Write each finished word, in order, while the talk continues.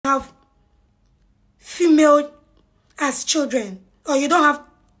have female as children, or you don't have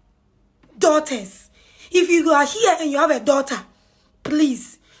daughters, if you are here and you have a daughter,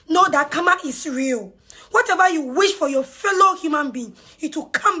 please know that karma is real. Whatever you wish for your fellow human being, it will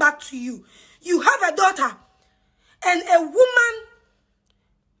come back to you. You have a daughter, and a woman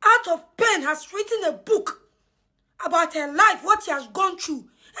out of pain has written a book about her life, what she has gone through,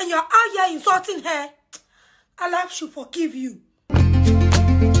 and you're out here insulting her. Allah should forgive you.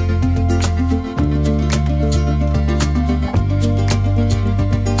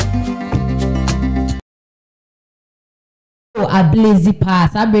 A blazy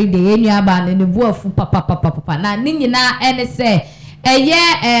pass, I break the any aban in the wolf papa. Now, Nina and say a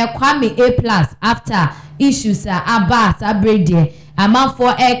year Kwame A+ after issues Abbas, I break the amount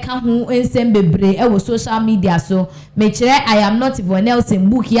for a come in Sembebre, I was social media. So, make sure I am not Yvonne in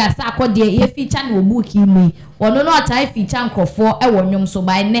book here, Sako dear, ye feature will book me, or no, not I feature for a one so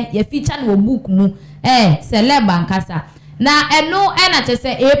by net, ye feature will book mu, celeb casa. Now, and no, and I just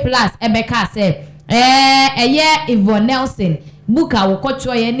say A+, Ebeka say. Yvonne Nelson book a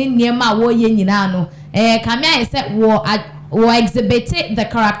wokocho ye ni niema wo ye nyina no Kwame A say wo exhibit the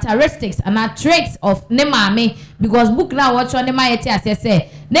characteristics and traits of ne maame, because book na watch on ne ma yeti ase say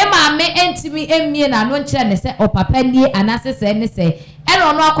ne maame entimi emie na no nkyere ne say opapa nie anasese ne say e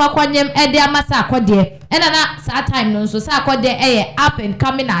no no akwanyem e de amasa akode e na sa time no so sa akode up and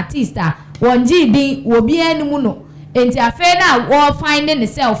coming artist a wonji din wo bia animu no enti afa na wo finding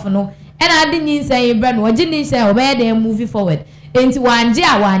self no. And I didn't say, Brand, what didn't say, obey them moving forward. Into one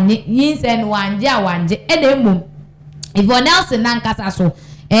year, one years and 1 year, 1 year, and a moon. Yvonne Nelson, Nancasaso,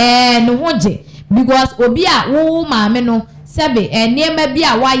 and Hoje, because Obia, oh, mamma, Sabe, and near maybe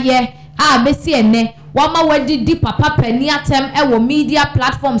a 1 year, Bessie and ne, 1 more word did papa near tem, our media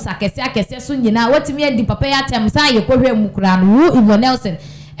platforms, I can say soon, you know, what to me and the papa tem, say, you could hear Mukran, who Yvonne Nelson.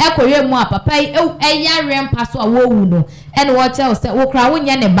 Ekoye mo papa eya paso awo no ene wo che se wo kra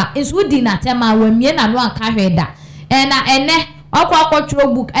wonya ne ba enso di na tema wa mie na no anka hweda na ene akwa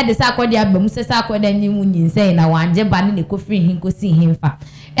book e de sa akode abam se sa akode nyimu nyinsei na wanje ba ne kofri hin kosi himfa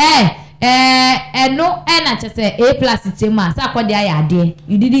no na che se A+ chema sa akode ayade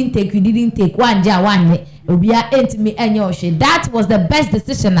you didn't take wanje awanye obia entimi enye ohwe. That was the best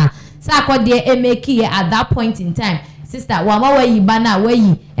decision sa akode make at that point in time. Sister, wama wayi bana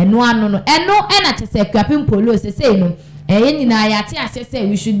wayi eno ano no ena chese Akuapem Poloo say no nyina yate ase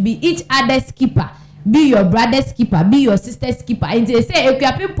we should be each other's keeper, be your brother's keeper, be your sister's keeper. And they say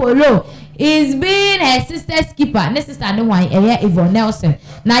Akuapem Poloo is being her sister's keeper. Ne sister no wan Yvonne Nelson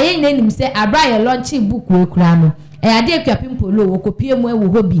na ye nanim say abra ye launch book we kura no ade Akuapem Poloo wo kopie mu ewo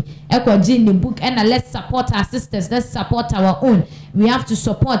hobi ekoji ni book and let's support our sisters, let's support our own. We have to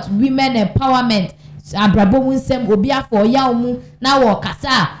support women empowerment. Abrabo nsem obi afọ ya mu na wo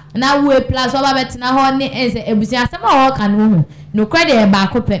kasa na wo A+ oba betina ho ne eze ebusi asem a wo kan hu no kwede e ba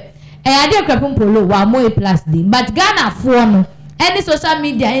kope ade Akuapem Poloo wa mo A+ dey, but Ghana for no any social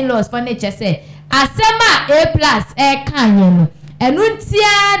media in-laws for nature say asema A+ kan yen no enu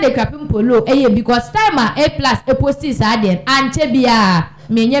ntia de Akuapem Poloo because time A+ post sa dey anche bia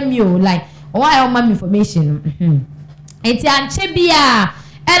menye mi o like why all my information enti anche bia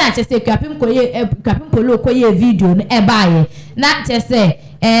and I just say Akuapem Poloo koye video no ebaye na just say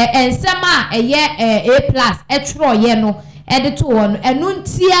ensema A+ etro ye no edito won enu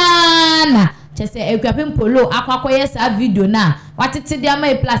ntia na just say Akuapem Poloo akwakoye sa video na watete dia ma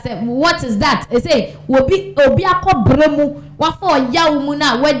A+. What is that? I say obi akobremu wafo yawo mu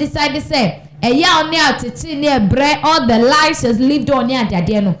na we decide say ya oni atete ne bre all the lives has lived on ya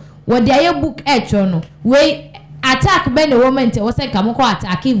ade no what dia book etro no we attack ben the woman te wose kamoko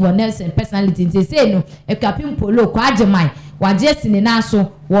attack Yvonne Nelson personality say no Akuapem Poloo kwa ajemai wajesi ne na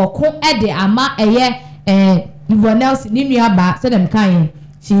so wo ko ede ama Yvonne Nelson ni nuaba say dem kan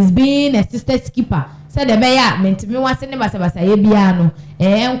she's been a sister's keeper say de be ya mentimi wase ne basabasa ye bia no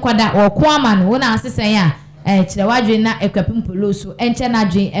enkoda wo ko ama no na asesen ya kire wadwe na Akuapem Poloo so enche na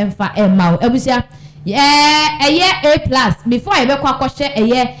dwen emfa emma ebusia A+ before I be kwa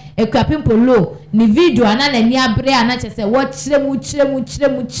kwhye Akuapem Poloo ni video ana na ni abre ana chese wo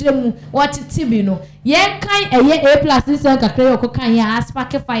chiremu what tibi no yen kan A+ nso kakra yo kan ya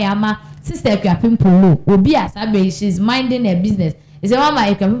aspark fire ma sister Akuapem Poloo obi asabe she's minding her business. Is a mama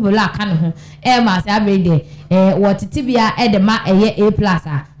Akuapem Poloo aka no ho ma asabe de what tibi ya de ma A+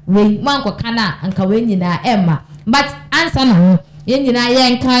 we man ko kana anka we nyina ma but answer na ho yen nyina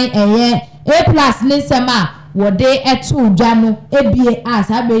yen kan A+ ni sema wo de etu dwa no ebie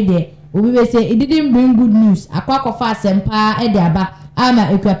asabe de obi be say it didn't bring good news akwakofa asempa aba ama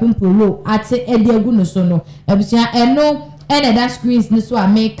Akuapem Poloo ate ede agu no so no ebusia eno and that screens this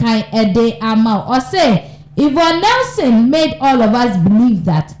one make kind a day ama or say Yvonne Nelson made all of us believe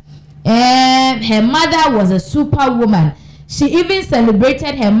that her mother was a superwoman. She even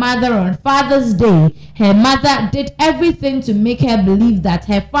celebrated her mother on Father's Day. Her mother did everything to make her believe that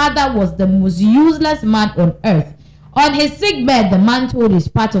her father was the most useless man on earth. On his sick bed, the man told his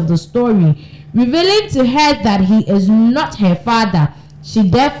part of the story, revealing to her that he is not her father. She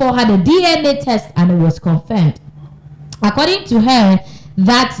therefore had a DNA test and it was confirmed. According to her,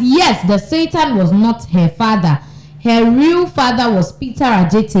 that yes, the Satan was not her father. Her real father was Peter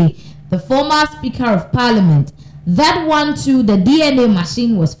Ajete, the former Speaker of Parliament. That one too, the DNA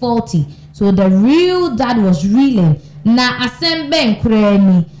machine was faulty, so the real dad was reeling. Na asembe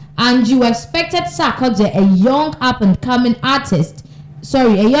nkureni, and you expected Sarkozy, a young up and coming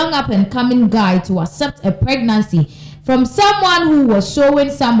guy, to accept a pregnancy from someone who was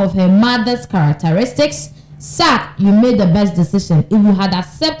showing some of her mother's characteristics. Sak, you made the best decision. If you had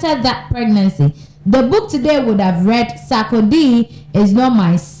accepted that pregnancy, the book today would have read, Sarkozy is not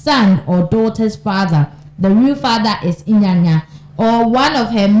my son or daughter's father. The real father is Inyanya, or one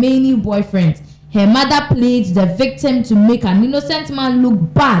of her many boyfriends. Her mother played the victim to make an innocent man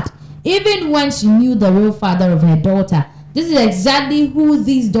look bad, even when she knew the real father of her daughter. This is exactly who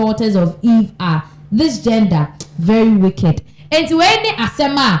these daughters of Eve are. This gender, very wicked. And to any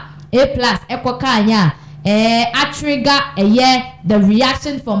asema, A+, ekokanya, trigger the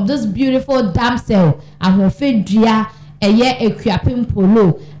reaction from this beautiful damsel and her fedria Akuapem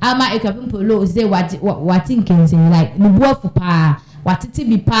Poloo. Ama Akuapem Poloo say what thinking like nubuafu pa watiti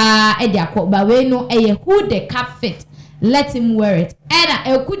bi pa e dia ko ba we no who the cap fit, let him wear it. Ena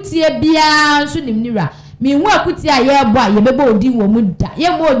ekutie bia nso nimnira mi hu akutie aye bo aye bebo odin wo mu da ye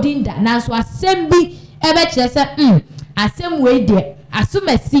mo odin da na so asem bi ebe kire se asem we de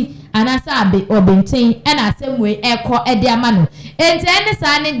asumasi anasa abe obenten ena asem we ekọ ede ama no enti ene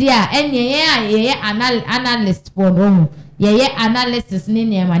sa ne de a enye ye analyst for no ye analysis ne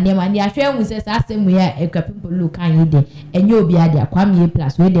ne ma ne ahwe hu se sa asem we Akuapem Poloo kan ye de enye obi ade Kwame A+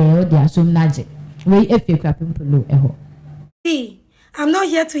 we de o de asom naje we efe Akuapem Poloo eho. I'm not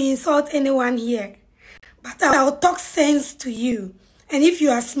here to insult anyone here, but I'll talk sense to you, and if you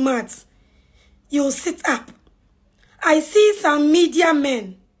are smart, you'll sit up. I see some media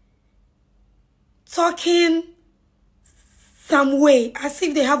men talking some way as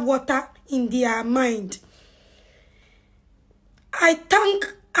if they have water in their mind. I thank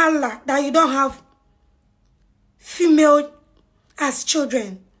Allah that you don't have female as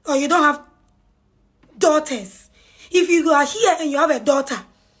children, or you don't have daughters. If you are here and you have a daughter,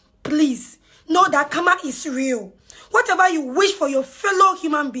 please know that karma is real. Whatever you wish for your fellow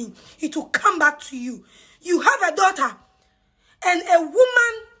human being, it will come back to you. You have a daughter, and a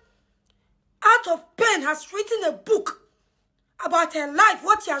woman out of pain has written a book about her life,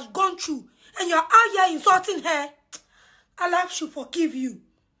 what she has gone through, and you're out here insulting her. Allah should forgive you.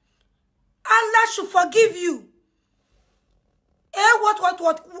 Allah should forgive you. What?